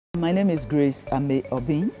My name is Grace Amey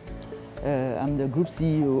Obeng. I'm the Group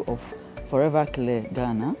CEO of Forever Clear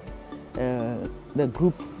Ghana. The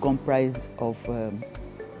group comprises of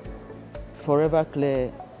Forever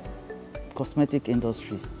Clear cosmetic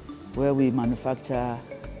industry, where we manufacture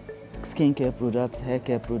skincare products, hair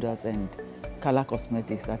care products, and color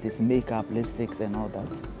cosmetics, that is makeup, lipsticks, and all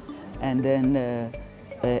that. And then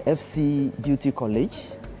FC Beauty College,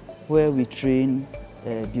 where we train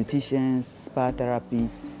beauticians, spa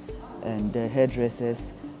therapists, and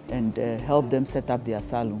hairdressers, and help them set up their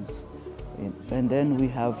salons. And then we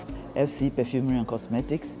have FC Perfumery and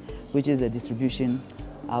Cosmetics, which is a distribution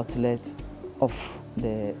outlet of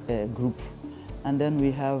the group. And then we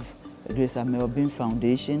have Grace Amey Obeng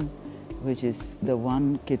Foundation, which is the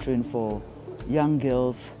one catering for young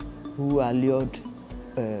girls who are lured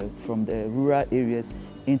from the rural areas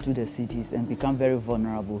into the cities and become very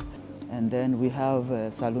vulnerable. And then we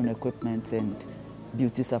have salon equipment and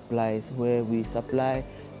beauty supplies, where we supply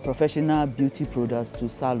professional beauty products to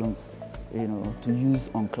salons, to use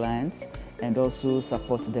on clients, and also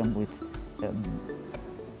support them with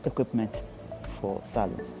equipment for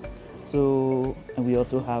salons. So, and we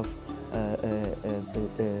also have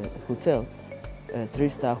a hotel, a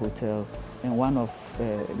 3-star hotel in one of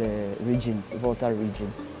the regions, Volta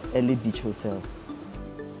region, Early Beach Hotel.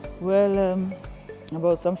 Well,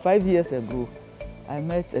 about some 5 years ago, I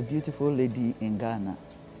met a beautiful lady in Ghana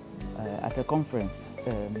at a conference,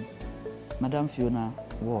 Madam Fiona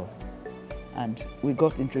Wall, and we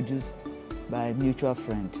got introduced by a mutual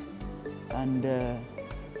friend, and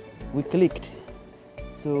we clicked.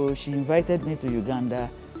 So she invited me to Uganda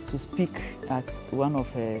to speak at one of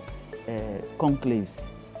her conclaves,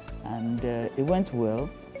 and it went well.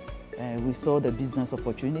 We saw the business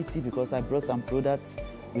opportunity because I brought some products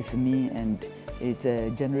with me, and it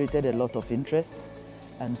generated a lot of interest.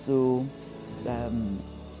 And so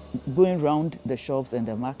going around the shops and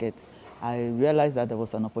the market, I realized that there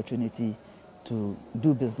was an opportunity to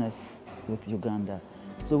do business with Uganda.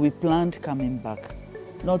 So we planned coming back,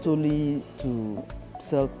 not only to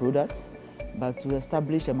sell products, but to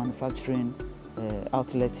establish a manufacturing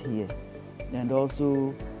outlet here, and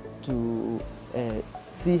also to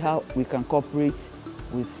see how we can cooperate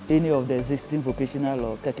with any of the existing vocational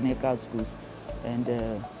or technical schools, and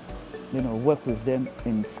work with them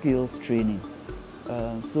in skills training.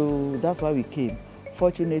 So that's why we came.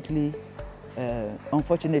 Fortunately,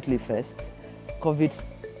 unfortunately first, COVID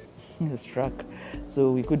struck,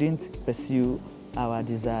 so we couldn't pursue our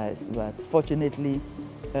desires. But fortunately,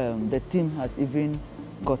 the team has even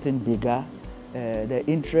gotten bigger. The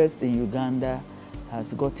interest in Uganda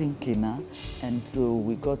has gotten keener, and so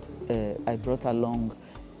we got. I brought along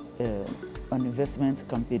an investment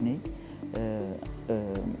company,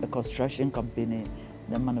 a construction company,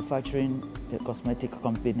 the manufacturing cosmetic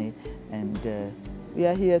company, and we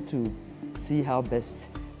are here to see how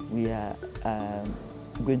best we are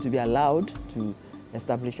going to be allowed to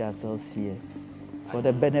establish ourselves here for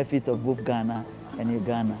the benefit of both Ghana and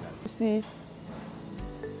Uganda. You see,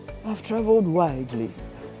 I've traveled widely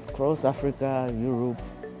across Africa, Europe,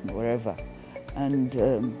 wherever, and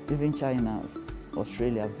even China,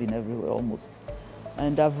 Australia. I've been everywhere almost.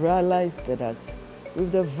 And I've realized that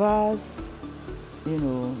with the vast,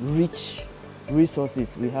 rich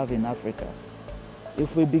resources we have in Africa,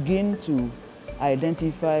 if we begin to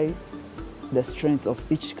identify the strength of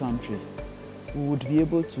each country, we would be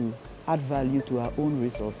able to add value to our own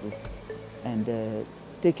resources, and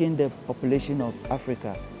taking the population of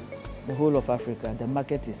Africa, the whole of Africa, the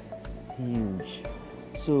market is huge.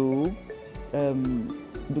 So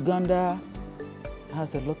Uganda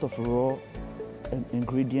has a lot of raw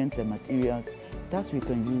ingredients and materials that we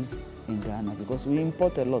can use in Ghana, because we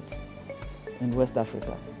import a lot in West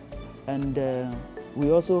Africa. And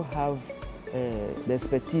we also have the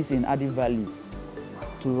expertise in adding value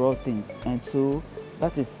to raw things. And so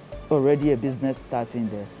that is already a business starting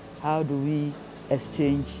there. How do we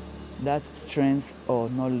exchange that strength or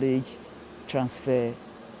knowledge transfer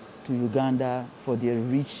to Uganda for their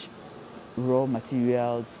rich raw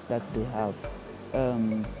materials that they have?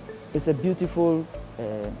 It's a beautiful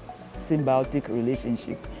symbiotic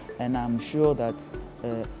relationship, and I'm sure that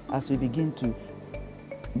as we begin to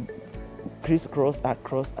crisscross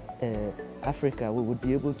across Africa, we would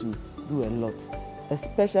be able to do a lot.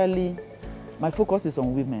 Especially, my focus is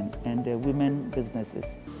on women and women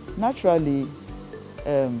businesses. Naturally,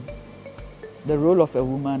 the role of a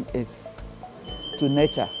woman is to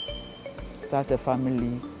nurture, start a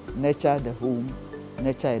family, nurture the home,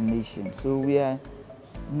 nurture a nation. So we are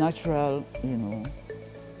natural,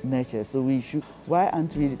 nurture. So we should, why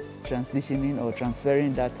aren't we transitioning or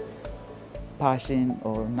transferring that passion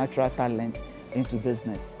or natural talent into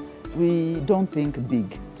business. We don't think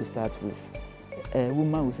big to start with. A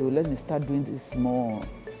woman will say, well, let me start doing this small.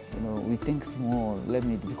 We think small,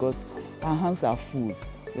 because our hands are full.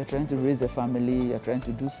 You're trying to raise a family, you're trying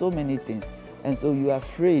to do so many things. And so you're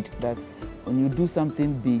afraid that when you do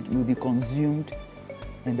something big, you'll be consumed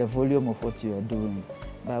in the volume of what you are doing.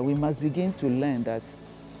 But we must begin to learn that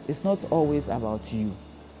it's not always about you.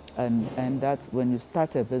 And that when you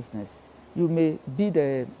start a business, you may be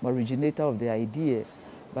the originator of the idea,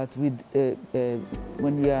 but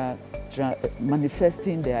when you are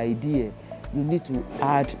manifesting the idea, you need to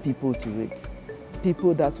add people to it,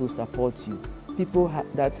 people that will support you, people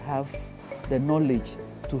that have the knowledge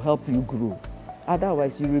to help you grow.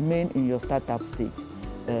 Otherwise, you remain in your startup state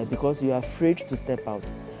because you are afraid to step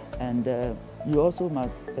out. And you also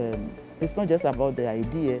must, it's not just about the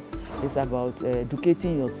idea, it's about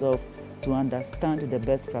educating yourself to understand the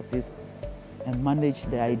best practice and manage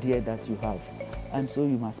the idea that you have. And so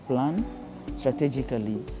you must plan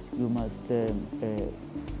strategically, you must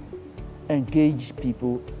engage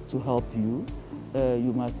people to help you.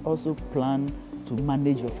 You must also plan to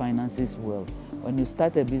manage your finances well. When you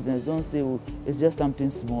start a business, don't say, oh, it's just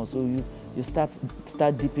something small. So you start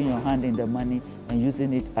dipping your hand in the money and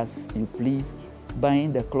using it as you please,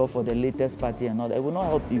 buying the cloth for the latest party and all that. It will not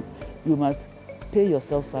help you. You must pay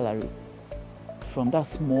yourself salary from that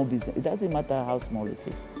small business. It doesn't matter how small it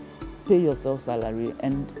is. Pay yourself salary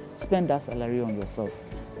and spend that salary on yourself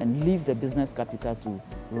and leave the business capital to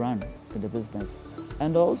run the business.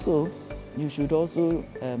 And also, you should also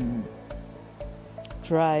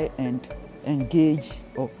try and engage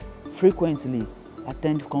or frequently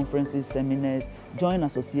attend conferences, seminars, join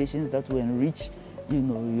associations that will enrich,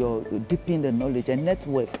 your deepen the knowledge and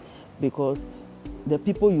network, because the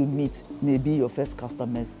people you meet may be your first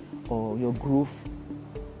customers or your growth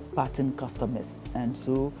pattern customers. And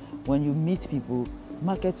so when you meet people,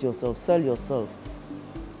 market yourself, sell yourself,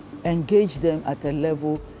 engage them at a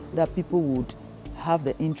level that people would have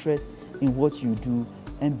the interest in what you do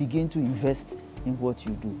and begin to invest in what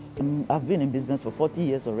you do. I've been in business for 40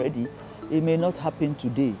 years already. It may not happen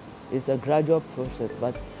today. It's a gradual process,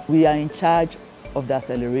 but we are in charge of the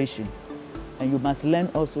acceleration. And you must learn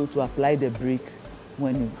also to apply the brakes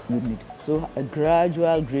when you need. So a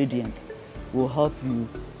gradual gradient will help you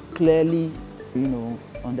clearly,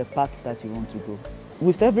 on the path that you want to go.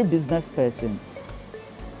 With every business person,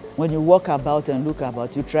 when you walk about and look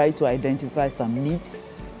about, you try to identify some needs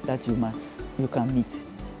that you can meet.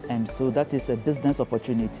 And so that is a business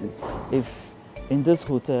opportunity. If in this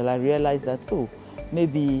hotel I realize that, oh,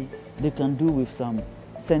 maybe they can do with some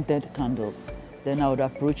scented candles, then I would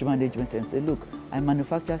approach management and say, look, I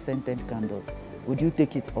manufacture scented candles. Would you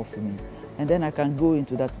take it off me? And then I can go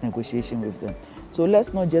into that negotiation with them. So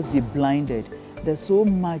let's not just be blinded. There's so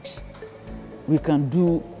much we can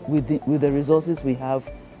do with the resources we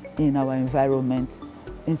have in our environment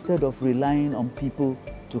instead of relying on people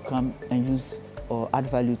to come and use or add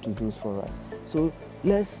value to those for us. So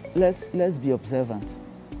let's be observant.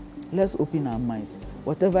 Let's open our minds.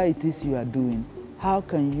 Whatever it is you are doing, how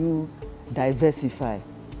can you diversify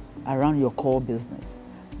around your core business?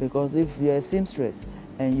 Because if you're a seamstress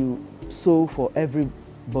and you sew for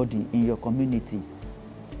everybody in your community,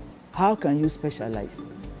 how can you specialize?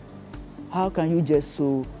 How can you just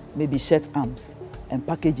sew maybe shirt arms and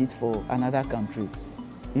package it for another country?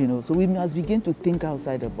 So we must begin to think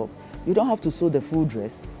outside the box. You don't have to sew the full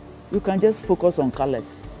dress. You can just focus on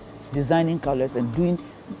colors, designing colors and doing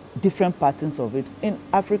different patterns of it. In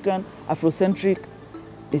Afrocentric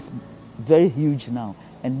is very huge now,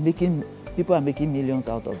 and people are making millions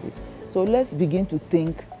out of it. So let's begin to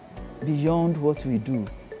think beyond what we do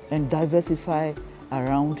and diversify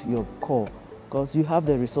around your core, because you have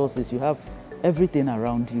the resources, you have everything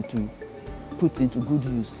around you to put into good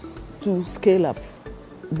use to scale up.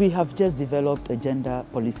 We have just developed a gender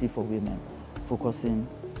policy for women, focusing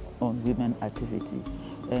on women activity.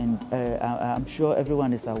 And I'm sure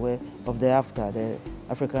everyone is aware of the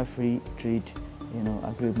African Free Trade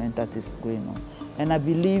Agreement that is going on. And I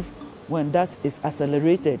believe when that is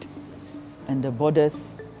accelerated and the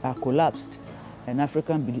borders are collapsed and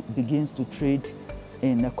Africa begins to trade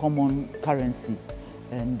in a common currency,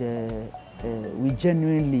 and we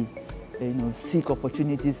genuinely seek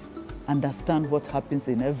opportunities, understand what happens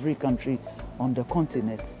in every country on the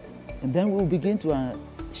continent, and then we'll begin to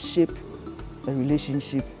shape a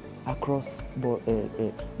relationship across,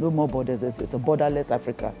 no more borders. It's a borderless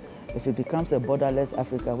Africa. If it becomes a borderless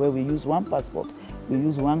Africa where we use one passport, we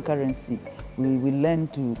use one currency, we learn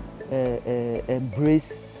to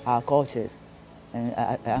embrace our cultures, and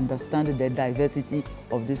I understand the diversity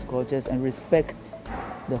of these cultures and respect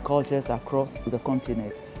the cultures across the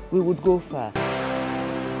continent, we would go far.